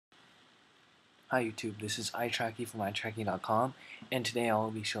Hi YouTube, this is iTracky from iTracky.com, and today I will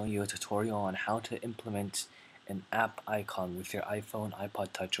be showing you a tutorial on how to implement an app icon with your iPhone,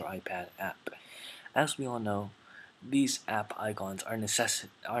 iPod Touch, or iPad app. As we all know, these app icons are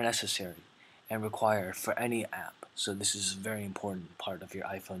necessary and required for any app, so this is a very important part of your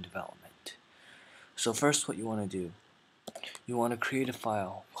iPhone development. So first, what you want to do, you want to create a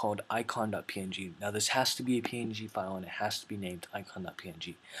file called icon.png. Now this has to be a PNG file and it has to be named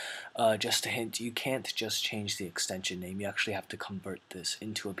icon.png. Just a hint, you can't just change the extension name, you actually have to convert this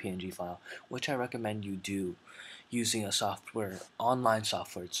into a PNG file, which I recommend you do using a online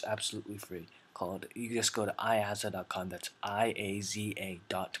software, it's absolutely free, you just go to iaza.com, that's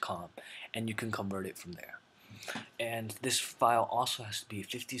IAZA.com, and you can convert it from there. And this file also has to be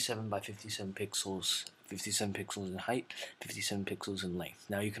 57 by 57 pixels, 57 pixels in height, 57 pixels in length.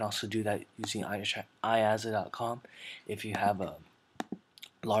 Now you can also do that using iaza.com. If you have a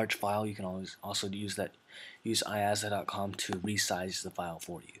large file, you can also use iaza.com to resize the file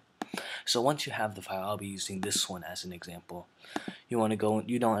for you. So once you have the file, I'll be using this one as an example. You want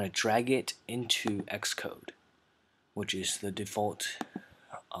to drag it into xCode, which is the default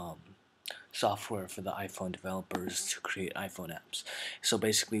software for the iPhone developers to create iPhone apps. So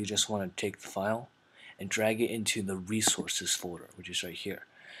basically you just want to take the file and drag it into the resources folder, which is right here.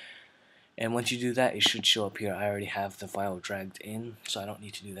 And once you do that, it should show up here. I already have the file dragged in, so I don't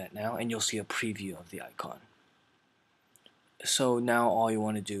need to do that now, and you'll see a preview of the icon. So now all you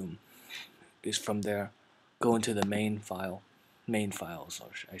want to do is from there go into the main files,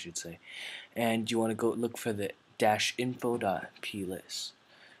 or I should say, and you want to go look for the -info.plist,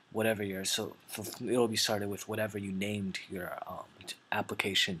 whatever it'll be started with whatever you named your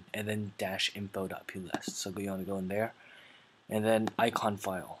application, and then -info.plist. So you want to go in there, and then icon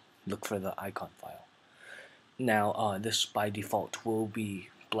file. Look for the icon file. Now this by default will be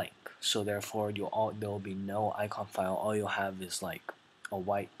blank, so therefore there will be no icon file. All you'll have is like a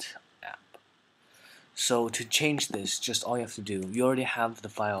white app. So to change this, just all you have to do, you already have the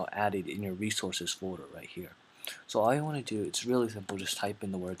file added in your resources folder right here. So all you want to do, it's really simple, just type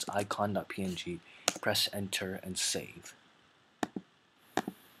in the words icon.png, press enter, and save.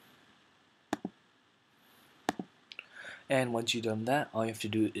 And once you've done that, all you have to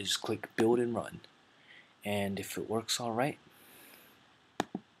do is click build and run. And if it works alright,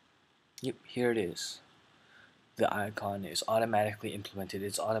 yep, here it is. The icon is automatically implemented.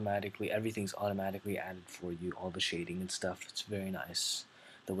 Everything's automatically added for you, all the shading and stuff. It's very nice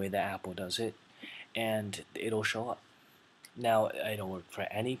the way that Apple does it, and it'll show up. Now it'll work for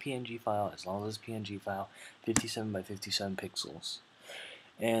any PNG file as long as it's PNG file, 57 by 57 pixels,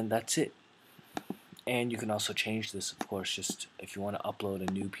 and that's it. And you can also change this, of course, just if you want to upload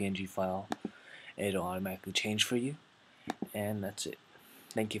a new PNG file, it'll automatically change for you, and that's it.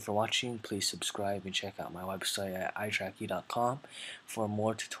 Thank you for watching. Please subscribe and check out my website at iTracky.com for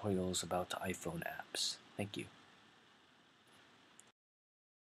more tutorials about the iPhone apps. Thank you.